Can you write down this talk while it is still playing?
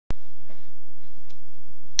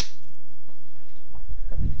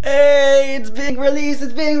Hey, it's being released,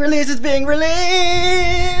 it's being released, it's being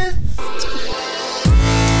released!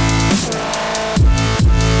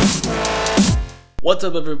 What's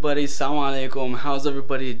up everybody, Assalamu alaikum, how's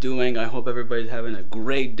everybody doing? I hope everybody's having a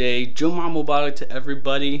great day. Jum'ah Mubarak to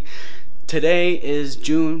everybody. Today is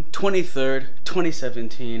June 23rd,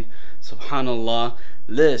 2017. Subhanallah.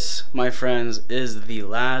 This, my friends, is the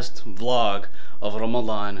last vlog of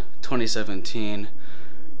Ramadan 2017.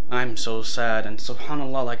 I'm so sad, and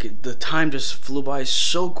subhanallah, like the time just flew by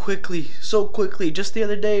so quickly. Just the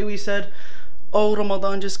other day we said, oh,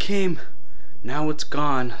 Ramadan just came. Now it's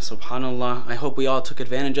gone. Subhanallah. I hope we all took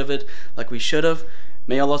advantage of it like we should have.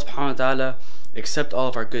 May Allah subhanahu wa ta'ala accept all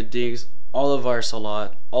of our good deeds, all of our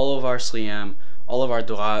salat, all of our siyam, all of our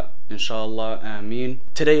dua, inshallah, ameen.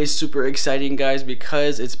 Today is super exciting, guys,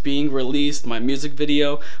 because it's being released, my music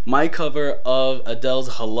video, my cover of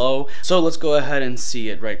Adele's Hello. So let's go ahead and see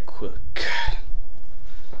it right quick.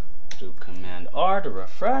 Do Command R to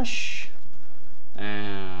refresh,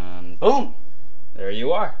 and boom, there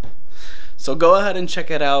you are. So go ahead and check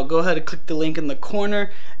it out. Go ahead and click the link in the corner.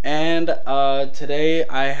 And today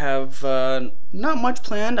I have not much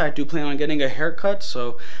planned. I do plan on getting a haircut,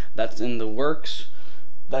 so that's in the works.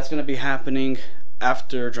 That's going to be happening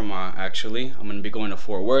after Jum'ah, actually. I'm going to be going to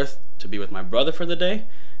Fort Worth to be with my brother for the day,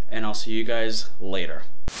 and I'll see you guys later.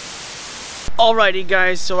 Alrighty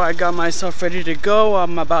guys, so I got myself ready to go.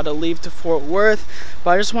 I'm about to leave to Fort Worth,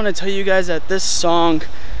 but I just want to tell you guys that this song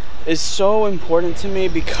is so important to me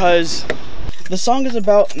because the song is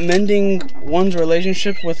about mending one's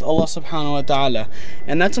relationship with Allah subhanahu wa ta'ala,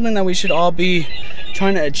 and that's something that we should all be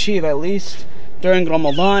trying to achieve, at least during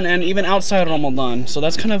Ramadan and even outside Ramadan. So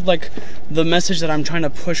that's kind of like the message that I'm trying to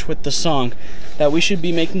push with the song, that we should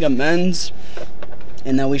be making amends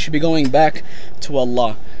and that we should be going back to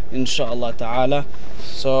Allah, inshallah ta'ala.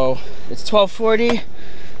 So it's 12:40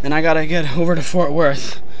 and I gotta get over to Fort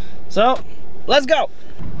Worth, so let's go.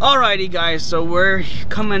 Alrighty guys, so we're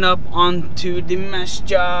coming up onto the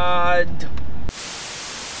masjid.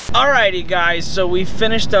 Alrighty guys, so we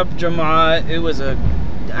finished up Jum'ah. It was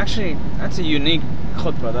actually, that's a unique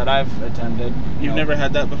khutbah that I've attended. You've never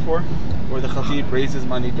had that before? Where the khatib raises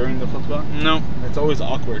money during the khutbah? No. It's always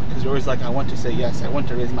awkward, because you're always like, I want to say yes, I want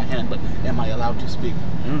to raise my hand, but am I allowed to speak?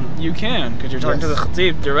 You can, because you're talking to the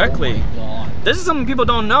khatib directly. Oh my God. This is something people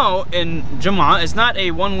don't know in Jum'ah. It's not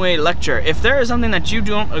a one-way lecture. If there is something that you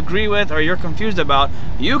don't agree with or you're confused about,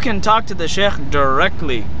 you can talk to the sheikh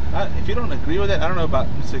directly. If you don't agree with it, I don't know about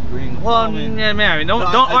disagreeing. Well, I mean, don't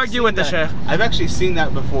argue with the sheikh. I've actually seen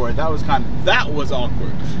that before. That was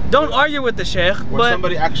awkward. Don't argue with the sheikh. Where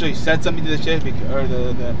somebody actually said something to the sheikh or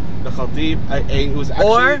the khatib. It was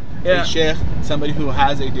actually a sheikh, somebody who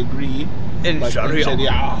has a degree in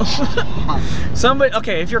Sharia. Somebody,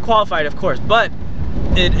 okay, if you're qualified, of course, but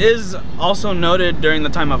it is also noted during the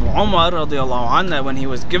time of Umar radiallahu anh that when he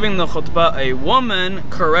was giving the khutbah, a woman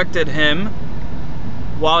corrected him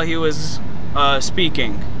while he was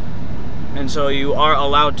speaking. And so you are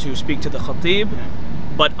allowed to speak to the khatib,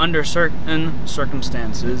 but under certain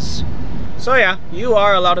circumstances. So yeah, you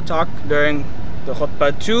are allowed to talk during the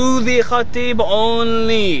khutbah to the khatib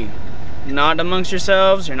only, not amongst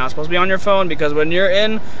yourselves. You're not supposed to be on your phone, because when you're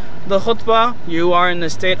in the khutbah, you are in the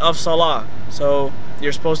state of salah. So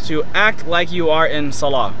you're supposed to act like you are in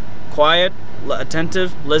salah. Quiet,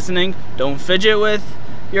 attentive, listening. Don't fidget with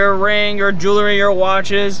your ring, your jewelry, your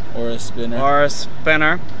watches, or a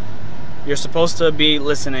spinner. You're supposed to be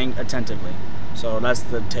listening attentively. So that's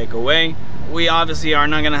the takeaway. We obviously are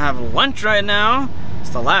not gonna have lunch right now.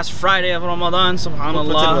 It's the last Friday of Ramadan,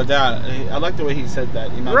 subhanallah. I like the way he said that.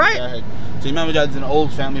 Imam Mujahid. So Imam Mujahid is an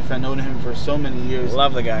old family friend, known him for so many years.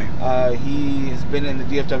 Love the guy. He has been in the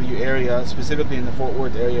DFW area, specifically in the Fort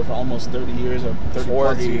Worth area, for almost 30 years, or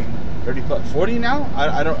 30 plus 40 now?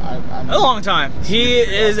 I'm a long time. He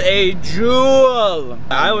is a jewel.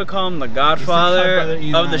 I would call him the godfather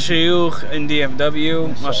of the shayukh in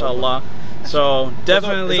DFW, mashallah. So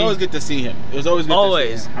definitely, it's always good to see him. It was always good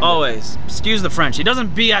to see him. Always. Excuse the French. He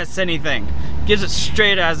doesn't BS anything. Gives it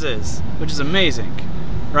straight as is, which is amazing,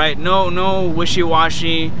 right? No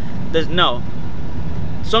wishy-washy. No.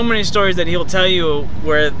 So many stories that he'll tell you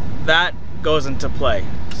where that goes into play.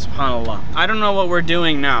 SubhanAllah. I don't know what we're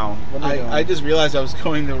doing now. What are we doing? I just realized I was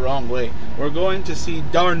going the wrong way. We're going to see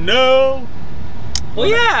Darnell. Well,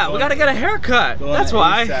 yeah, we gotta get a haircut. That's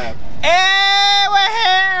why. Hey, we're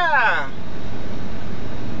here.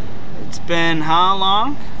 It's been how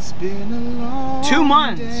long? It's been a long 2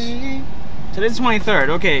 months. Day. Today's the 23rd.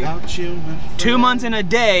 Okay. 2 months and a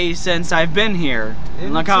day since I've been here.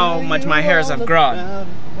 And look how much my hairs have grown.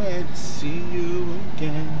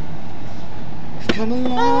 Come a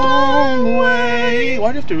long way.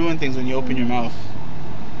 Why do you have to ruin things when you open your mouth?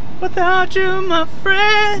 Without you, my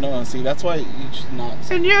friend. No, see, that's why you should not.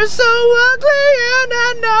 And you're so ugly, and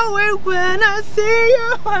I know it when I see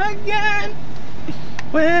you again.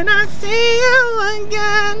 When I see you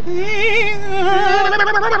again.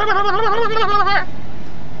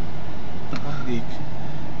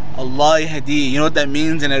 Allah yahdi. You know what that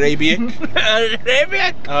means in Arabic?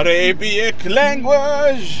 Arabic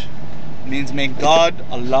language. It means may God,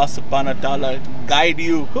 Allah subhanahu wa ta'ala, guide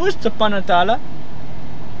you. Who's subhanahu wa ta'ala?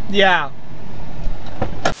 Yeah.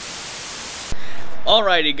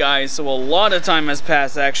 Alrighty guys, so a lot of time has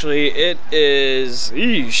passed actually. It is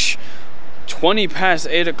 20 past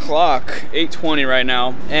 8 o'clock, 8:20 right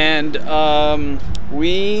now. And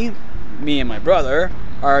me and my brother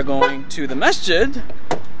are going to the masjid.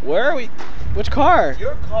 Where are we? Which car?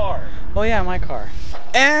 Your car. Oh yeah, my car.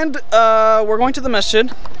 And we're going to the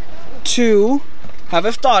masjid to have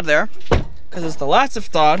iftar there, because it's the last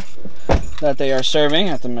iftar that they are serving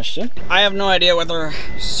at the masjid. I have no idea what they're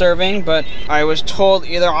serving, but I was told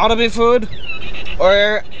either Arabi food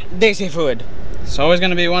or Desi food. It's always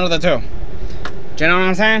gonna be one of the two. Do you know what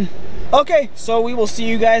I'm saying? Okay, so we will see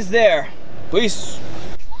you guys there. Peace.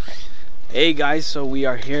 Hey guys, so we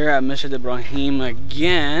are here at Masjid Ibrahim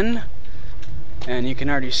again. And you can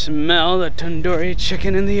already smell the tandoori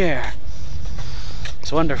chicken in the air.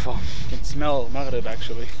 It's wonderful. You can smell Maghrib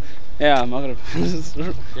actually. Yeah, Maghrib.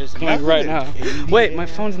 There's Coming right now. Wait, my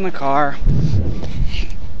phone's in the car.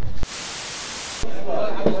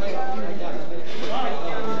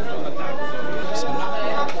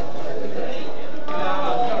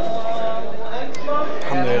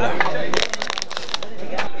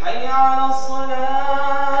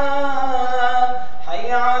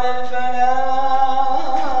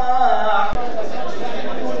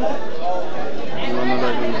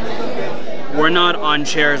 We're not on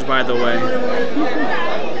chairs, by the way.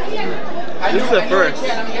 This is the first.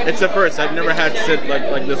 It's the first. I've never had to sit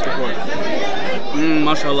like this before.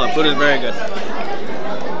 Mashallah, food is very good.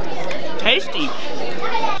 Tasty.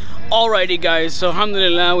 Alrighty guys, so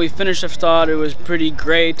alhamdulillah, we finished iftar. It was pretty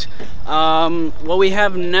great. What we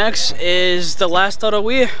have next is the last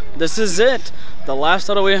tarawih. This is it. The last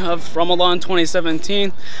tarawih of Ramadan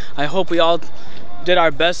 2017. I hope we all did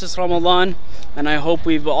our best this Ramadan. And I hope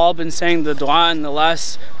we've all been saying the dua in the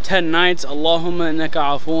last 10 nights. Allahumma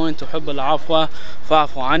innaka afuun tuhibbul afwa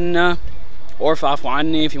fa'fu anna, or fa'fu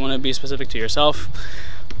anni if you want to be specific to yourself.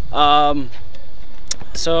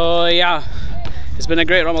 So yeah, it's been a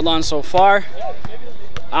great Ramadan so far.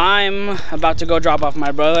 I'm about to go drop off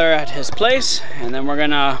my brother at his place, and then we're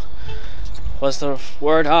gonna, what's the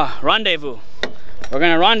word? Rendezvous. We're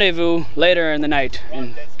gonna rendezvous later in the night.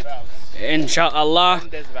 Inshallah,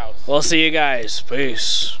 we'll see you guys.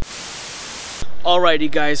 Peace.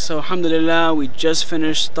 Alrighty guys, so alhamdulillah, we just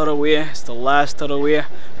finished Tarawih. It's the last Tarawih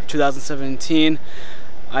of 2017.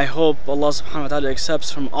 I hope Allah subhanahu wa ta'ala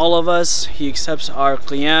accepts from all of us. He accepts our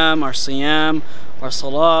qiyam, our siyam, our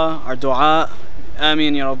salah, our dua.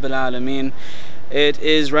 Ameen ya Rabbil Alameen. It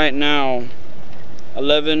is right now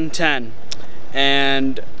 11:10,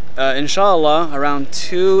 and inshallah around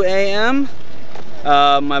 2 a.m.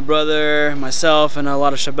 My brother, myself, and a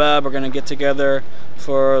lot of shabab are gonna get together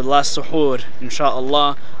for last suhoor,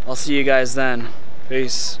 inshallah. I'll see you guys then.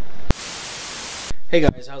 Peace. Hey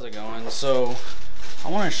guys, how's it going? So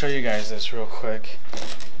I want to show you guys this real quick,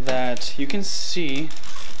 that you can see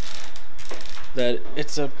that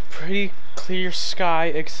it's a pretty clear sky,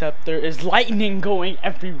 except there is lightning going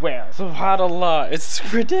everywhere. Subhanallah,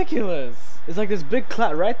 it's ridiculous. It's like this big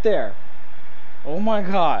cloud right there. Oh my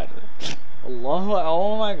god. Allah,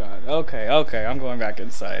 oh my god. Okay, I'm going back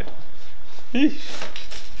inside.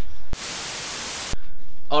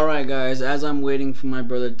 Alright guys, as I'm waiting for my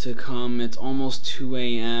brother to come, it's almost 2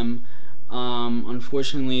 a.m.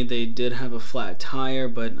 Unfortunately, they did have a flat tire,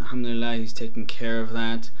 but alhamdulillah, he's taking care of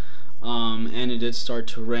that. And it did start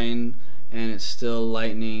to rain, and it's still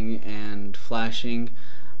lightning and flashing,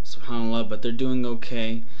 subhanallah, but they're doing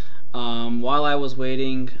okay. While I was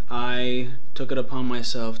waiting, I took it upon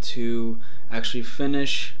myself to actually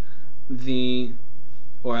finish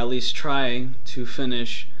or at least try to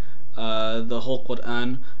finish the whole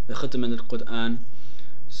Quran, the Khatam al-Quran.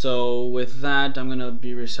 So with that, I'm going to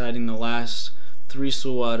be reciting the last 3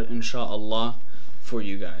 surah, inshallah, for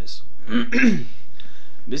you guys.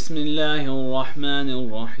 Bismillahir Rahmanir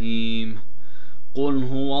Rahim. Qul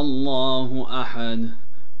huwa Allahu ahad,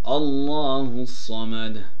 Allahu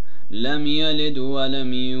samad. لم يلد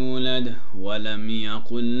ولم يولد ولم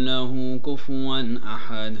يكن له كفوا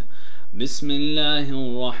أحد بسم الله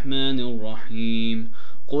الرحمن الرحيم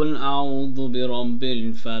قل أعوذ برب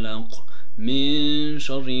الفلق من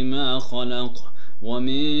شر ما خلق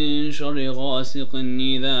ومن شر غاسق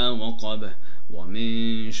إذا وقب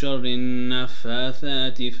ومن شر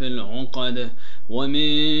النفاثات في العقد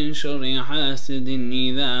ومن شر حاسد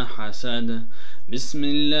إذا حسد بسم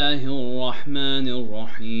الله الرحمن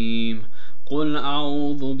الرحيم قل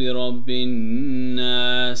أعوذ برب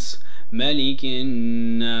الناس ملك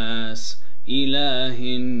الناس إله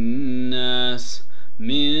الناس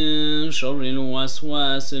من شر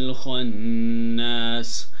الوسواس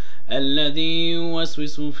الخناس الذي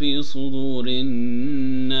يوسوس في صدور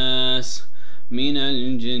الناس من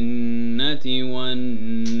الجنة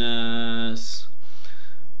والناس.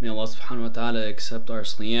 May Allah subhanahu wa ta'ala accept our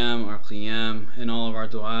qiyam, and all of our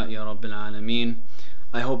dua, Ya Rabbil Alameen.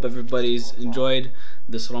 I hope everybody's enjoyed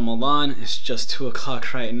this Ramadan. It's just 2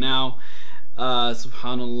 o'clock right now.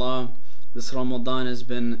 Subhanallah, this Ramadan has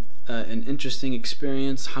been an interesting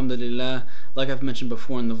experience, alhamdulillah. Like I've mentioned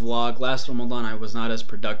before in the vlog, last Ramadan I was not as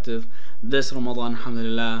productive. This Ramadan,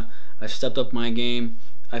 alhamdulillah, I've stepped up my game,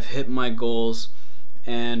 I've hit my goals,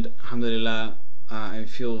 and alhamdulillah, I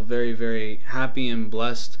feel very, very happy and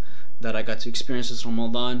blessed that I got to experience this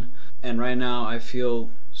Ramadan. And right now I feel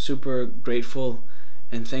super grateful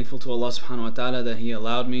and thankful to Allah subhanahu wa ta'ala that He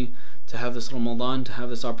allowed me to have this Ramadan, to have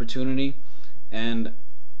this opportunity, and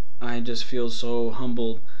I just feel so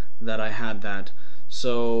humbled that I had that.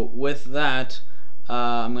 So with that,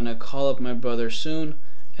 I'm gonna call up my brother soon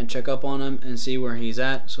and check up on him and see where he's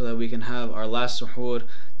at so that we can have our last suhoor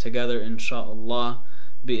together, inshallah,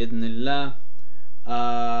 bi'idhnillah.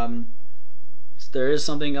 There is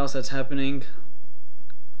something else that's happening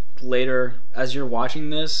later as you're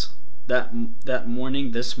watching this.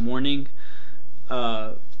 This morning,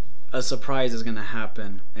 a surprise is gonna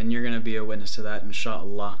happen, and you're gonna be a witness to that,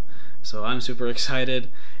 inshallah. So I'm super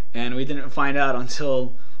excited, and we didn't find out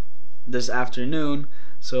until this afternoon,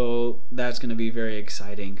 so that's gonna be very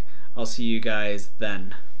exciting. I'll see you guys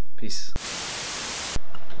then. Peace.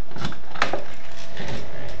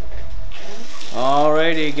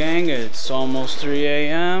 Alrighty gang, it's almost 3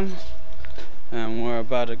 a.m. and we're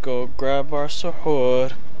about to go grab our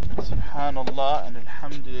suhoor. Subhanallah and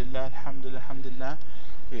alhamdulillah, alhamdulillah, alhamdulillah.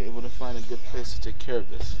 We're able to find a good place to take care of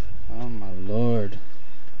this. Oh my lord.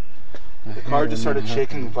 The car just started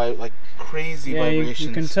shaking like crazy vibrations.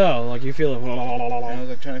 You can tell, like you feel it. And I was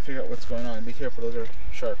like trying to figure out what's going on. Be careful, those are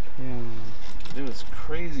sharp. Yeah. Dude, it's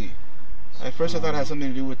crazy. At first I thought it had something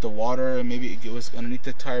to do with the water, and maybe it was underneath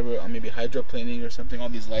the tire, maybe hydroplaning or something. All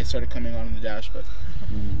these lights started coming on in the dash, but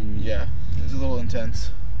yeah, it's a little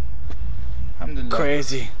intense. Alhamdulillah.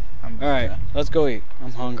 Crazy. Alright, let's go eat.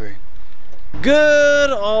 I'm hungry.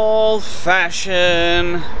 Good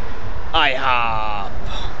old-fashioned IHOP.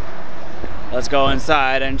 Let's go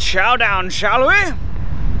inside and chow down, shall we?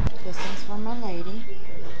 This one's for my lady.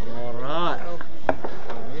 Alright.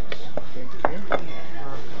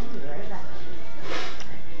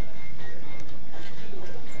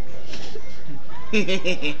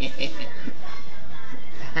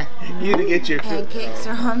 You to get your pancakes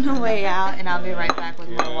are on the way out, and I'll be right back with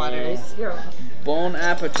more waters. Bon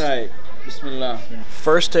appetite. Bismillah.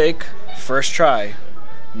 First take, first try.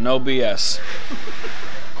 No BS.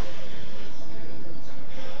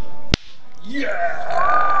 Yes!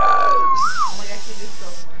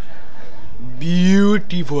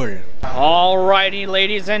 Beautiful. Alrighty,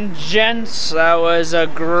 ladies and gents, that was a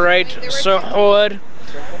great suhoor.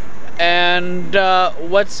 And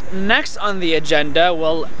what's next on the agenda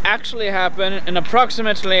will actually happen in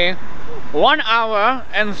approximately 1 hour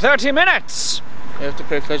and 30 minutes. You have to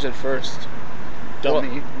pray Fajr first. Don't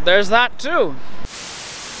eat. There's that too.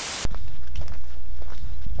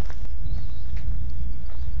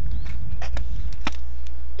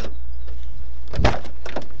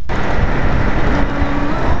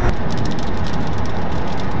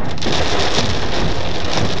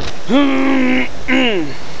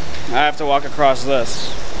 I have to walk across this.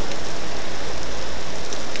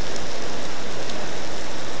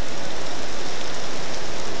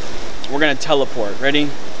 We're gonna teleport. Ready?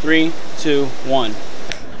 3, 2, 1.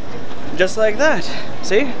 Just like that.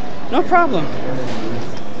 See? No problem.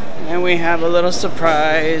 And we have a little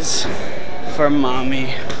surprise for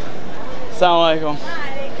mommy. Assalamu alaikum.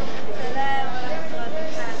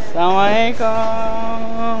 Assalamu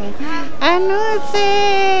alaikum.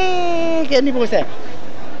 Anusi. Get me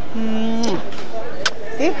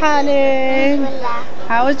كيف حالك؟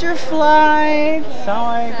 How was your flight? السلام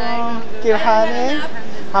عليكم. كيف حالك؟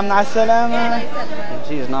 الحمد على السلامة.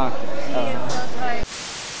 She's not.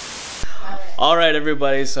 Alright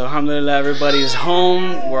everybody, so alhamdulillah, everybody is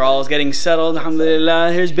home. We're all getting settled.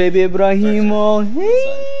 Alhamdulillah. Here's baby Ibrahimo.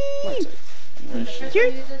 Hey!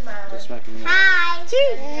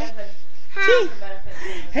 Hi!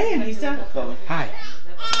 Hey Anissa. Hi.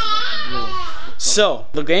 So,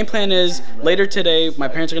 the game plan is later today, my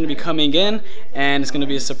parents are going to be coming in, and it's going to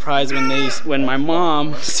be a surprise when my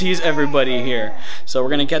mom sees everybody here. So we're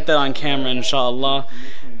going to get that on camera, inshallah.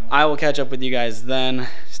 I will catch up with you guys then.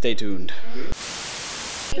 Stay tuned.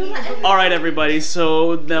 Alright everybody,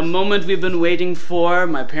 so the moment we've been waiting for,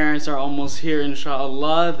 my parents are almost here,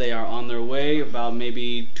 inshallah. They are on their way, about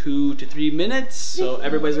maybe 2 to 3 minutes. So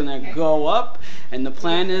everybody's gonna go up, and the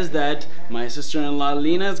plan is that my sister-in-law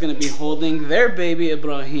Lina is gonna be holding their baby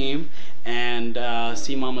Ibrahim, and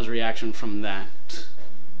see mama's reaction from that.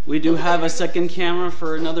 We do have a second camera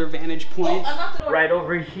for another vantage point right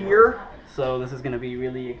over here. So this is gonna be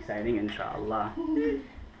really exciting, inshallah.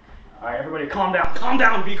 Alright, everybody calm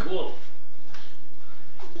down, be cool.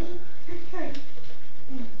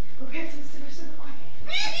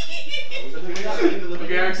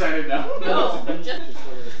 You're excited now. No.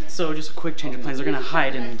 So just a quick change of plans. They're gonna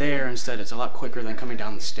hide in there instead. It's a lot quicker than coming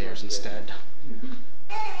down the stairs instead.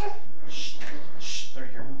 Shh, shh, they're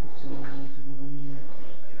here.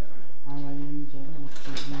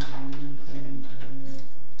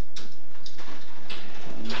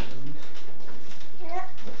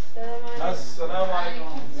 Assalamu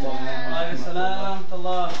alaikum. Waalaikumsalam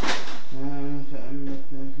Allah.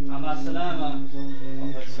 Allah salama.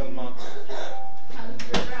 How's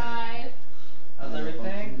the drive? How's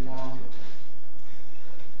everything?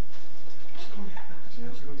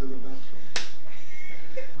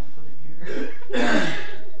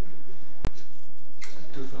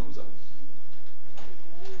 Two thumbs up.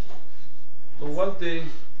 طولتي.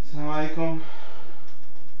 السلام عليكم.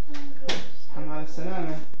 الحمد لله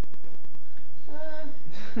السلامة.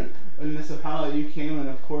 And subhanAllah, you came, and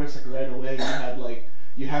of course, like right away, you had like,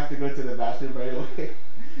 you have to go to the bathroom right away.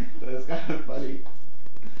 So it's kind of funny.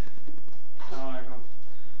 Assalamu Assalamualaikum.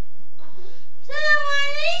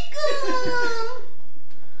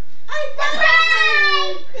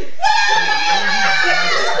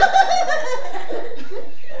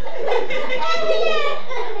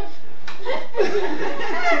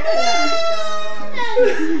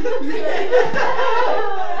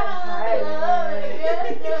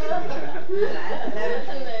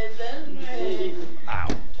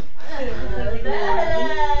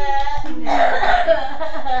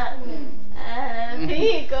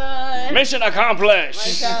 Mission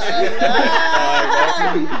accomplished. You're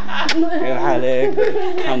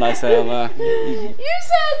so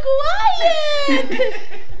quiet.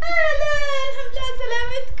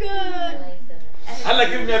 هلا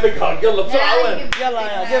give me a big hug. يلا بسرعة.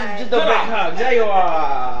 يلا give جد a big hug.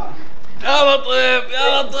 ايوه. يا لطيف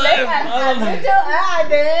يا لطيف.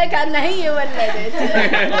 قاعدة كأنها هي ولدت.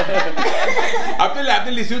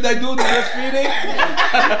 Abdullah, should I do the breastfeeding?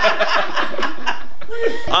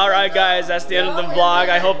 Alright guys, that's the end of the vlog.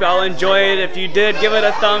 I hope y'all enjoyed. If you did, give it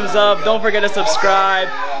a thumbs up. Don't forget to subscribe.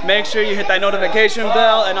 Make sure you hit that notification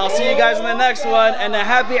bell, and I'll see you guys in the next one. And a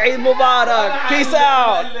happy Eid Mubarak. Peace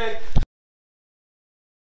out.